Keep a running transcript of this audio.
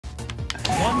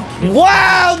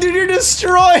Wow, dude, you're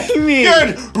destroying me.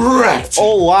 Good wrecked.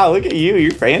 Oh, wow, look at you.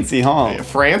 You're fancy, huh? Hey,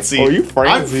 Francie. Oh, you fancy.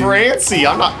 I'm Francie.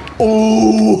 I'm not.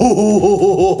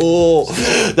 Oh,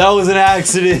 that was an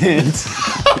accident.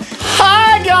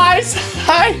 Hi, guys.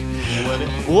 Hi.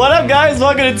 What up, guys?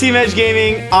 Welcome to Team Edge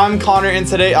Gaming. I'm Connor, and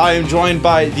today I am joined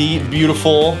by the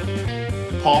beautiful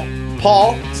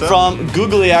Paul from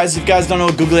Googly Eyes. If you guys don't know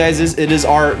what Googly Eyes is, it is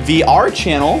our VR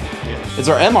channel. It's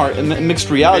our MR, mixed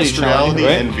reality channel,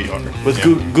 right? And VR. With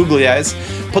Googly Eyes.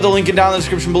 Put the link down in the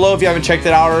description below if you haven't checked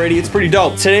it out already. It's pretty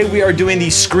dope. Today we are doing the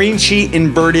Screencheat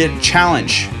inverted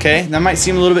challenge, okay? That might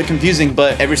seem a little bit confusing,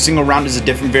 but every single round is a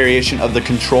different variation of the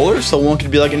controller. So one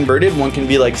could be like inverted, one can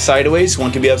be like sideways,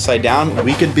 one could be upside down,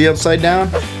 we could be upside down.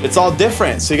 It's all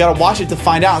different. So you gotta watch it to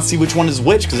find out and see which one is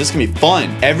which, because this can be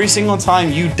fun. Every single time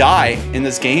you die in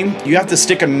this game, you have to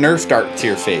stick a Nerf dart to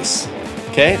your face.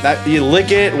 Okay, that you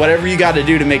lick it, whatever you got to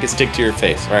do to make it stick to your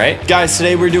face, all right? Guys,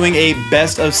 today we're doing a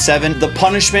best of 7. The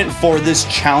punishment for this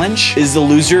challenge is the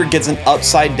loser gets an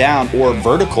upside down or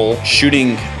vertical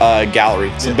shooting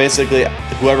gallery. So basically,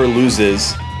 whoever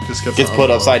loses gets put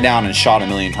upside down and shot a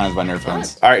million times by Nerf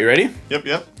guns. All right, you ready? Yep.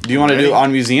 Do you want to do it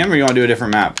on museum or you want to do a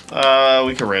different map?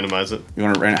 We can randomize it. You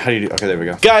want to how do you do? Okay, there we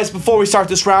go. Guys, before we start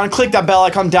this round, click that bell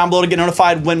icon down below to get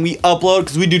notified when we upload,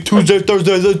 because we do Tuesdays,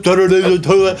 Thursdays, Saturdays.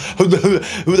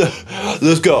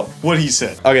 Let's go. What he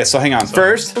said. Okay, so hang on.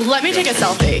 First, let me take a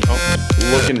selfie.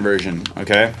 Looking version.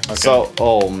 Okay. So,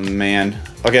 oh man.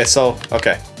 Okay, so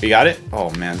you got it. Oh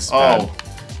man. This is bad.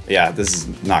 Yeah, this is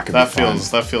not gonna be fun.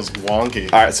 That feels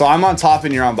wonky. All right, so I'm on top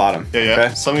and you're on bottom. Yeah.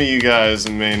 Okay? Some of you guys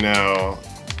may know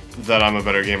that I'm a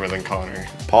better gamer than Connor.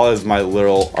 Paul is my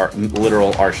literal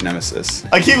arch nemesis.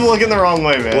 I keep looking the wrong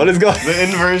way, man. What is going? The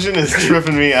inversion is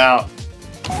tripping me out.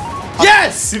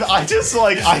 Yes! Dude, I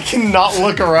cannot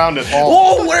look around at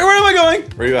all. Whoa, where am I going?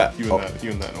 Where you at? You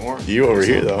in that orange. You over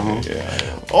here though, huh?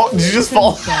 Yeah. Oh, did you just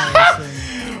fall?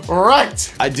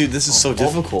 Wrecked. Dude, this is so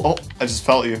difficult. Oh, I just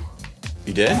felt you.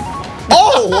 You did?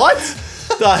 Oh, what?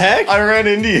 The heck? I ran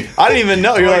into you. I didn't even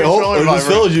know. You're like, oh, I just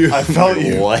felt you. I felt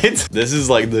you. What? This is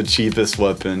like the cheapest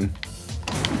weapon.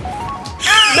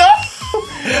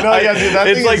 No, yeah, dude, that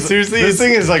it's thing like is, seriously. This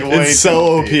thing is like way it's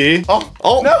so too OP.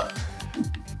 Oh no!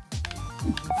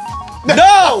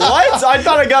 No, what? I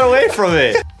thought I got away from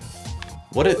it.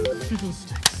 What it?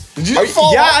 Did you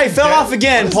fall yeah, off I fell off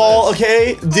again, Paul.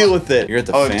 Okay, deal with it. You're at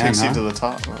the fan, it takes huh? you to the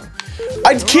top. Huh?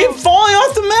 I keep falling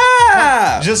off the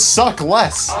map. Just suck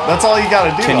less. That's all you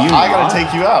gotta do. Can you I not? gotta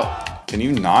take you out. Can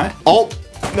you not? Oh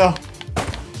no!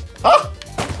 Ah!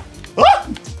 Ah!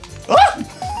 Ah!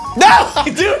 No,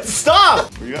 dude,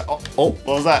 stop! Where you at? Oh, what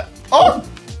was that? Oh!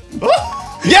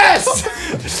 Oh! Yes!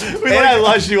 I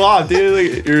launched you off,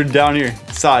 dude. Like, you're down here.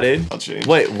 Saw, dude. I'll change.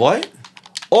 Wait, what?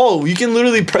 Oh, you can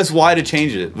literally press Y to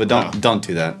change it, but don't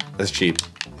do that. That's cheap.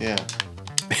 Yeah.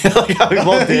 Like how we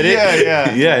both did it.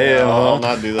 Yeah. I'll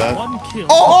not do that.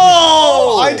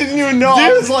 Oh! I didn't even know. Dude.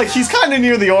 I was like, he's kind of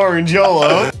near the orange.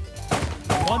 YOLO.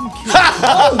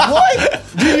 Oh, what?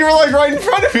 Dude, you were like right in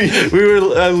front of me. We were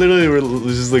literally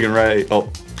just looking right.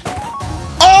 Oh.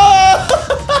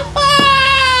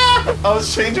 I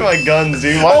was changing my guns,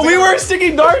 dude. We were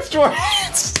sticking darts to our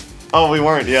hands. Oh, we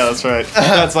weren't. Yeah, that's right.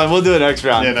 That's fine. We'll do it next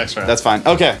round. Yeah, next round. That's fine.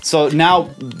 Okay, so now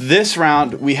this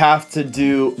round we have to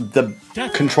do the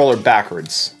controller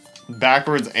backwards.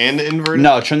 Backwards and inverted?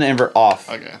 No, turn the invert off.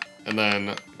 Okay. And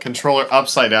then controller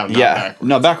upside down, not backwards.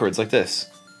 No, backwards, like this.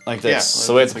 Like this. Yeah,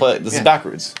 so we have to play it. This is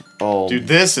backwards. Oh, dude,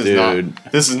 this is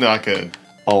not good.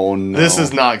 Oh no. This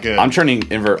is not good. I'm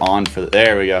turning invert on for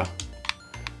there we go.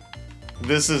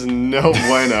 This is no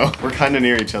bueno. We're kind of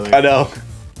near each other. I know.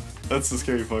 That's the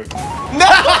scary part. No!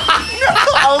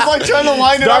 I was like trying to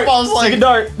line it up. I was like, stick a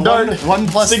dart. One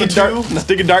plus stick the a dart. two.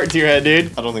 Stick a dart to your head,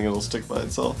 dude. I don't think it'll stick by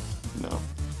itself. No.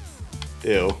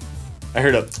 Ew. I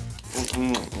heard a.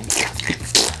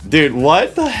 Dude,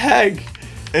 what the heck?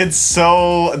 It's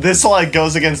so. This like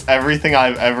goes against everything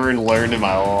I've ever learned in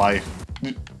my life.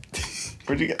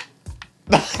 Where'd you get?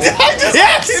 I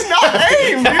just cannot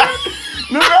aim, dude.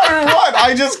 No matter what,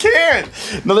 I just can't.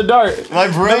 Another dart. My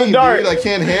brain, dude, I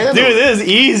can't handle it. Dude, this is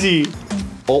easy.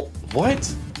 Oh,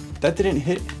 what? That didn't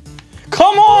hit.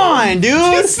 Come on,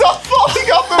 dude. Stop falling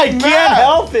off the map. I can't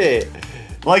help it.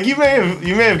 Like you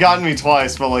may have gotten me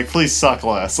twice, but like please suck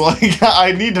less. Like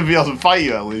I need to be able to fight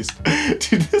you at least.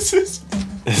 Dude, this is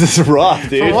rough,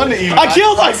 dude. For one to even, I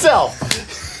killed myself.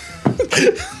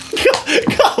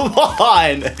 Come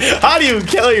on. How do you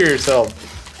kill yourself?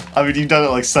 I mean, you've done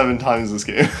it like 7 times this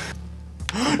game.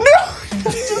 No!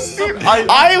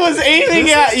 I was aiming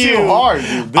at you. Too hard,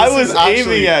 dude. I was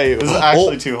aiming at you. This is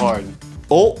actually too hard.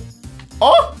 Oh.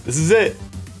 This is it.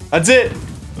 That's it.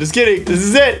 Just kidding. This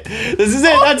is it. This is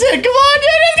it. That's it. Come on, dude.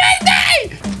 It's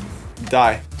gonna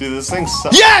die. Dude, this thing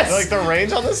sucks. Yes! Like, the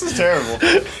range on this is terrible.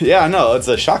 Yeah, I know. It's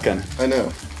a shotgun. I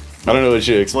know. I don't know what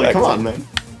you expect. Like, come on, man.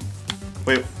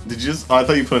 Wait, did you just... Oh, I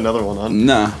thought you put another one on.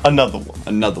 Nah. Another one.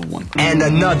 Another one. And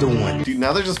another one. Dude,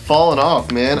 now they're just falling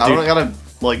off, man. I Dude. don't got a,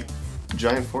 like,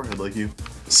 giant forehead like you.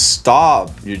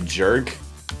 Stop, you jerk.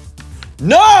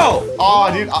 No!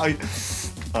 Oh, dude, I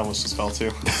almost just fell,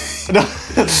 too. No.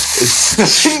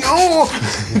 No!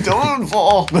 Don't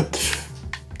fall.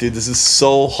 Dude, this is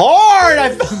so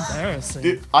hard! Embarrassing.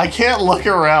 Dude, I can't look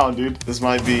around, dude. This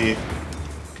might be a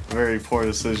very poor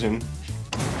decision.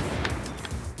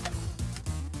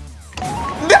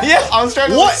 Yeah, I was trying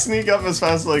to what? like, sneak up as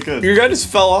fast as I could. Your guy just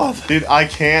fell off. Dude, I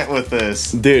can't with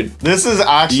this. Dude, This is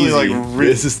actually easy. like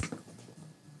This is...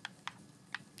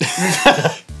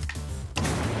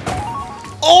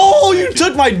 Oh, you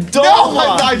took my dome No,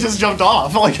 off. I just jumped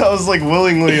off. Like I was like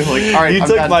willingly like, all right. You I'm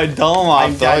took done. my dome off,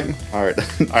 I'm dog. done. All right.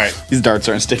 All right. These darts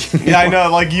aren't sticking. Yeah, I know.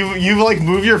 Like you like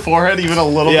move your forehead even a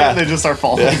little Yeah. bit, and they just start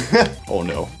falling. Yeah. Oh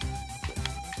no.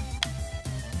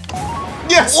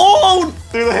 Yes. Oh,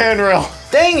 Through the handrail.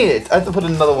 dang it. I have to put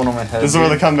another one on my head. This is where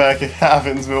the comeback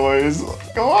happens, boys.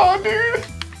 Go on, dude.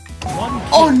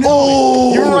 Oh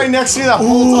no. You were right next to me that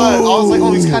whole time. I was like,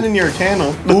 oh, he's kind of near a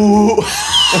candle. Ooh.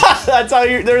 That's how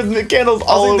you're. There's the candles I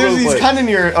all was like, over the he's place. kind of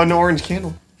near an orange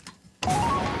candle.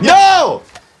 No!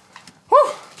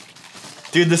 Whew.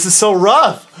 Dude, this is so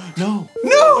rough. No.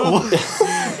 No!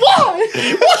 Why?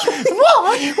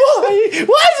 Why?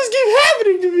 Why does this keep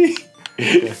happening to me?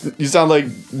 You sound like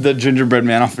the gingerbread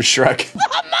man off of Shrek. A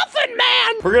muffin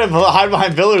man. We're gonna hide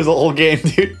behind pillars the whole game,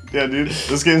 dude. Yeah, dude.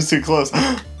 This game's too close.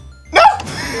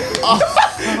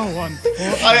 Another one.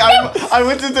 I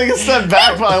went to take a step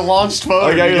back, but I launched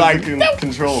forward. Okay, you're because like, of the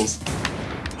controls.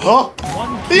 Oh!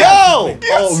 One Yo!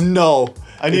 Yes! Oh no.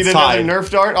 I need It's another tied. Nerf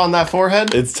dart on that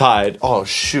forehead. It's tied. Oh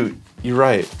shoot. You're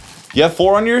right. You have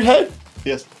 4 on your head?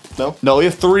 Yes. No. No, you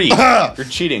have 3. You're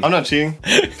cheating. I'm not cheating.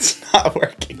 It's not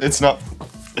working. It's not.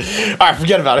 Alright,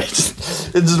 forget about it.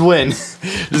 Just win.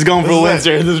 Just going for the win, This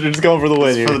is sir. Just going for the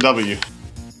win here. For the W.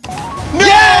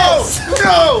 Yes!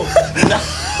 No!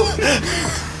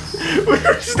 We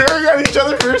were staring at each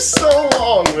other for so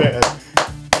long, man.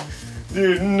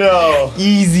 Dude, no.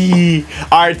 Easy.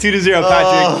 All right, 2-0,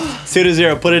 Patrick.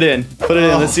 2-0. Put it in. Put it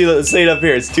in. Let's see. Let's say it up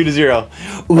here. It's 2-0.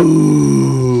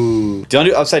 Ooh. Do you want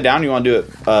to do it upside down? Or you want to do it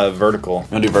vertical? You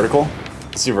want to do vertical?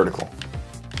 Let's do vertical.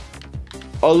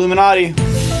 Oh, Illuminati.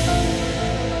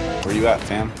 Where you at,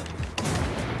 fam?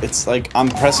 It's like I'm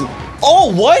pressing.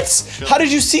 Oh, what? How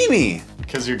did you see me?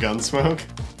 Because your gun smoke.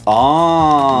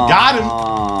 Oh. Got him.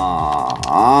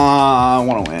 I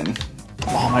want to win.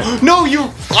 Oh my. No, you.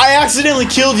 I accidentally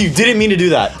killed you. Didn't mean to do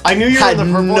that. I knew you were Had in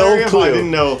the purple no area, clue. but I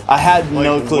didn't know. I had Like,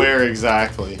 no clue. where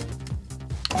exactly.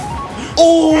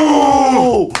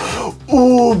 Oh!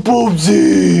 Oh,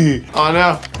 Boobsy! Oh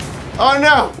no. Oh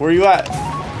no. Where you at?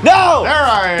 No! There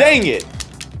I am. Dang it!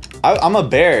 I'm a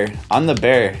bear. I'm the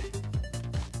bear.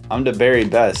 I'm the very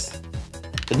best.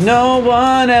 But no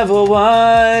one ever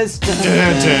was. Dun,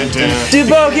 dun, dun. To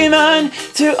Pokemon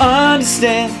to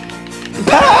understand.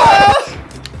 Ah!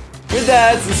 But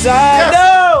that's inside. Yes!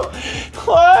 No!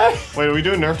 What? Wait, are we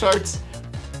doing Nerf darts?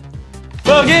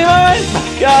 Pokemon!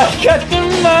 Gotta cut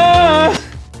them off!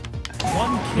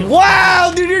 One kill.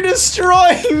 Wow, dude, you're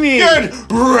destroying me! Good.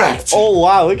 Wrecked. Oh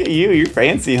wow, look at you. You're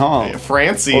fancy, huh?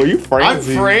 Francie. Oh, you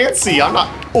Francie. I'm Francie. I'm not.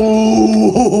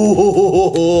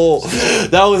 Oh,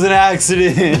 that was an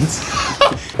accident.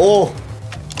 Oh.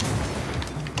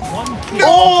 One kill.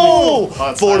 Oh!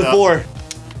 Oh, it's 4 to tied up. 4.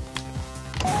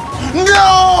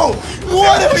 No!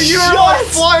 What a you were shot! like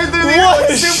flying through the air What like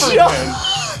a Superman.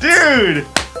 Dude!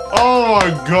 Oh my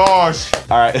gosh.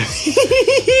 All right.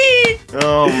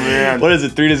 Oh man. What is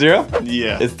it? 3 to 0?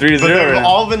 Yeah. It's 3 to But 0 they've right now.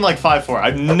 all been like 5-4.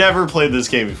 I've never played this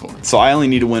game before. So I only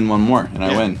need to win one more, and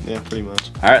I win. Yeah, pretty much.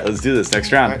 All right, let's do this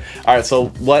next round. All right, so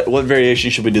what variation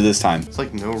should we do this time? It's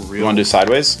like no real You want to do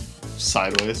sideways?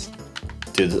 sideways.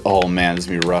 Dude, oh man, this is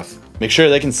gonna be rough. Make sure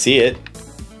they can see it.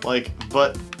 Like,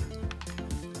 but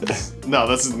no,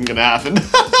 this isn't gonna happen.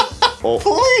 Oh.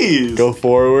 Please. Go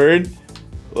forward.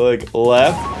 Look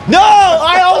left. No!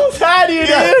 I almost had you,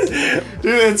 Yes. dude!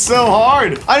 Dude, it's so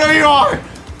hard. I know you are.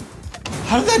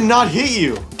 How did that not hit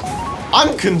you?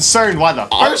 I'm concerned why the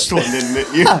first one didn't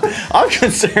hit you. I'm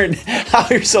concerned how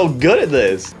you're so good at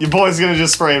this. Your boy's gonna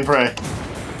just spray and pray.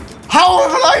 How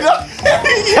have I not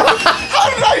hit you? How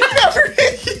did I never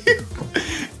hit you?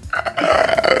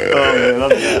 Oh man, I'm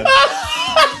bad.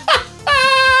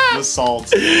 The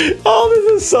salt. Oh,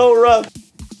 this is so rough.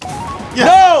 Yeah.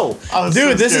 No! I was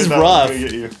Dude, so this scared is that was rough. gonna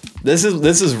get you. This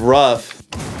is rough.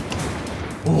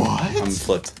 What? I'm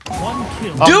flipped. 1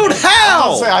 kill. Dude,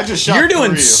 how? I just shot You're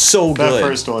doing 3. so That good.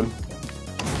 first one.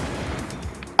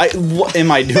 What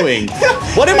am I doing?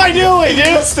 What am I doing, dude?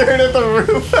 Just staring at the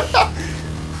roof.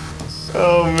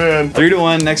 Oh man.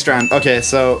 3-1 next round. Okay,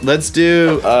 so let's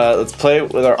do. Let's play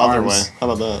with our Other arms. way. How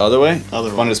about that? Other way? Other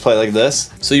way. Want to just play like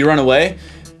this? So you run away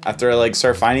after I like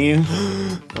start finding you.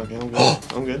 Okay, I'm good.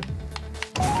 I'm good.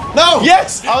 No!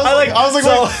 Yes! I was like,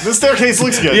 so, wait, the staircase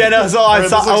looks good. Yeah, no, so I Or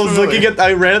saw this I looks was familiar. looking at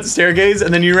I ran up the staircase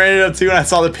and then you ran it up too and I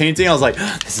saw the painting, I was like,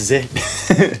 this is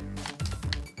it.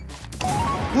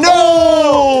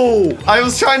 No! I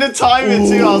was trying to time it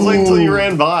too. I was waiting until you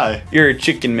ran by. You're a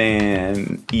chicken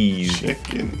man, Eve.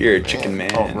 Chicken. You're a chicken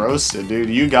man. Oh, roasted, dude.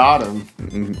 You got him.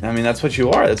 I mean, that's what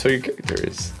you are. That's what your character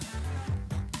is.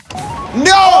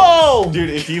 No! Dude,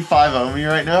 if you 5-0 me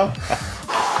right now.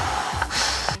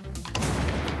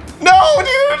 No,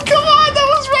 dude! Come on! That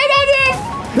was right on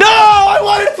him! No! I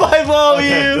wanted 5-0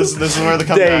 Okay, you! this is where the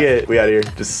comeback. Dang it. We out of here.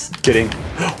 Just kidding.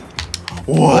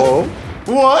 What? Oh.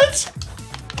 What?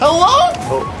 Hello?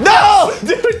 No!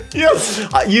 Dude! Yes!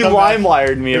 You Come back.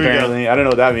 lime-wired me, Here we go. apparently. I don't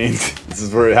know what that means. This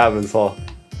is where it happens, Paul.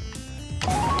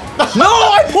 No!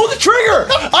 I pulled the trigger!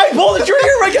 I pulled the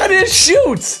trigger! My God, I didn't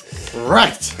shoot!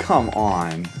 Right. Come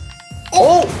on.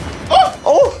 Oh! Oh!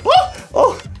 Oh!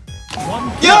 Oh!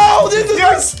 1 kill. Yo! This is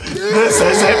Yes! This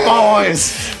is it,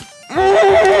 boys!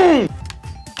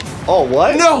 Oh,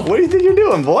 what? No! What do you think you're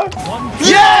doing, boy? 1 kill.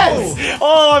 Yes!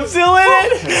 Oh, I'm still in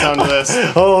it! It's down to this.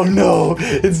 Oh no,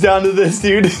 it's down to this,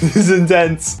 dude. This is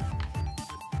intense.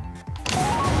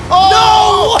 Oh!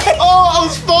 No! Oh, I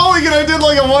was falling and I did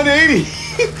like a 180.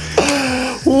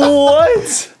 What?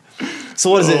 So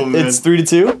what is Oh, it? man. It's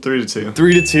 3-2? 3-2.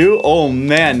 3-2? Oh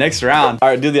man, next round. All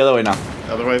right, do the other way now.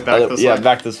 Other way, back this Yeah, way.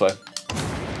 back this way.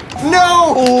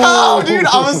 No! How, dude?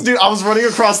 I was running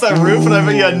across that roof and I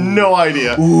bet you had no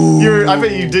idea. I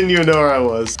bet you didn't even know where I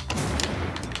was.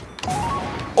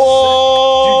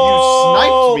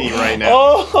 Oh! Dude, you sniped me right now.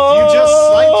 Oh! You just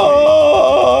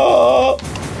sniped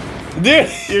me. Dude,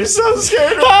 You're so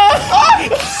scared.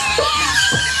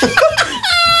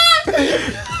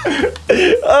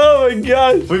 oh my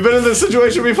God. We've been in this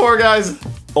situation before, guys.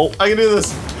 Oh, I can do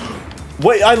this.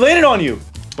 wait, I landed on you.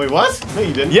 Wait, what? No,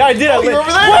 you didn't. Yeah, I did. I you're landed.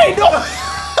 over there? Wait, no.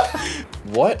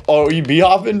 What? Oh, are you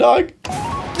bee-hopping, dog?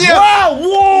 Yeah. Wow,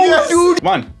 whoa, Yes. dude. Come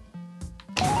on.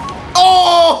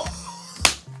 Oh!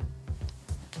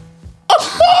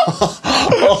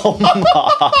 Oh my,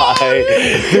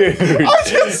 dude,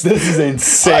 this is I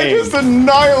insane. just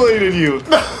annihilated you.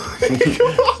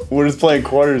 We're just playing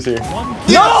quarters here. 1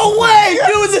 kill. No way,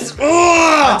 dude, this.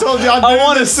 I told you I've been I in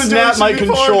want to this snap my situation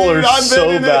before, controller dude. I've been so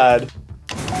in it. bad.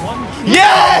 1 kill.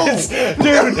 Yes,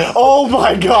 dude. Oh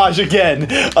my gosh, again,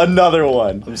 another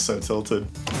one. I'm so tilted.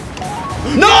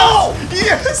 No,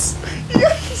 Yes!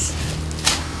 Yes!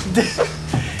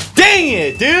 dang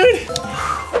it, dude.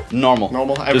 Normal.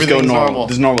 Normal? Just go Everything's normal. normal.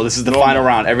 This is normal. This is the Normal. final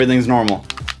round. Everything's normal.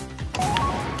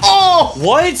 Oh!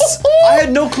 What? I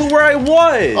had no clue where I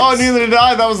was. Oh, neither did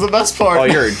I. That was the best part. Oh,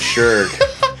 you're a jerk.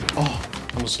 Oh, I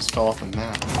almost just fell off the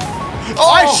map.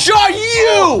 I shot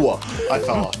you! I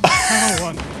fell off.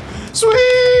 Final 1.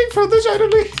 Swing for the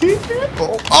chandelier.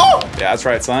 Oh! Yeah, that's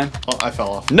right, son. Oh, I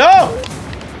fell off. No!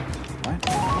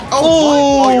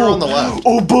 Oh, you're on the left.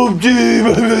 Oh, boom,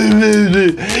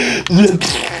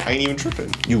 I ain't even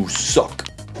tripping. you suck.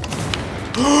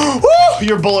 Woo!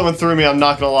 Your bullet went through me, I'm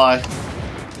not gonna lie.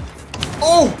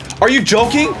 Oh! Are you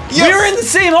joking? Yes. We were in the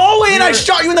same hallway and I You're-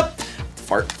 shot you in the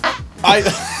fart.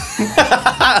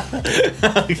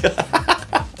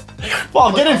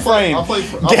 Paul, get in frame. I'll play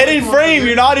Get in frame.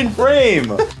 You're not in frame.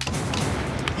 What?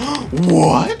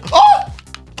 Oh!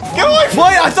 Get away from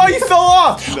Wait, I thought you fell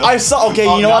off. I saw. Okay,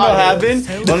 Oh, you know what now it happened?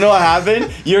 You know what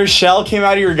happened? Your shell came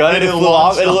out of your gun and And it it flew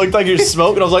off, launched and it off. looked like your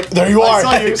smoke, and I was like, "There you I are."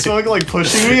 saw you smoke like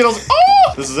pushing me and I was like,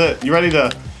 oh! This is it. You ready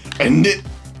to end it?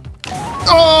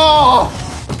 Oh!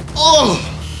 Oh!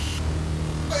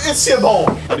 It's your ball.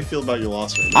 How do you feel about your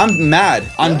loss right now? I'm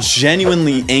mad. I'm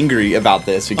genuinely angry about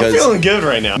this I'm because feeling good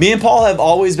right now. me and Paul have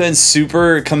always been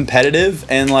super competitive,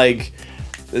 and like,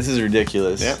 this is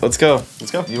ridiculous. Yeah. Let's go. Let's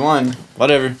go. You won.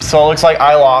 Whatever. So it looks like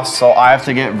I lost, so I have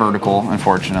to get vertical,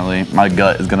 unfortunately. My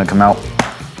gut is gonna come out.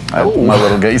 My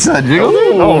little gut. You said jiggle?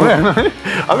 Oh man.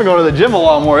 I've been going to the gym a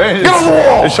lot more. Eh?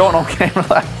 It's showing on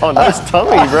camera. Oh, nice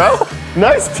tummy, bro.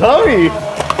 Nice tummy.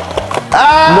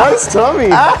 Nice tummy.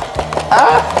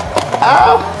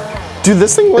 Dude,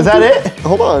 this thing was. Is that it?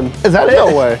 Hold on. Is that it?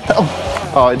 No way.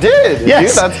 Oh, it did.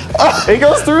 Yes. Dude, it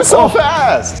goes through so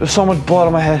fast. There's so much blood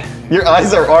on my head. Your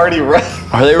eyes are already red.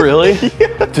 Are they really?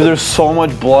 Dude, there's so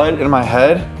much blood in my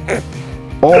head.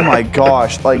 Oh my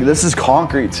gosh, like this is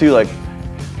concrete too, like.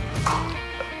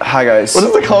 Hi guys. What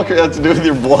does the concrete have to do with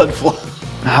your blood flow?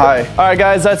 Hi. All right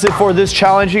guys, that's it for this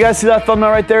challenge. You guys see that thumbnail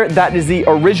right there? That is the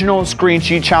original screen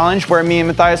cheat challenge where me and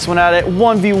Matthias went at it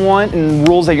 1v1 and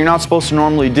rules that you're not supposed to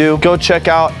normally do. Go check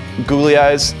out Googly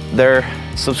Eyes. Their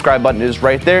subscribe button is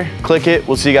right there. Click it.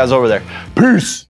 We'll see you guys over there. Peace.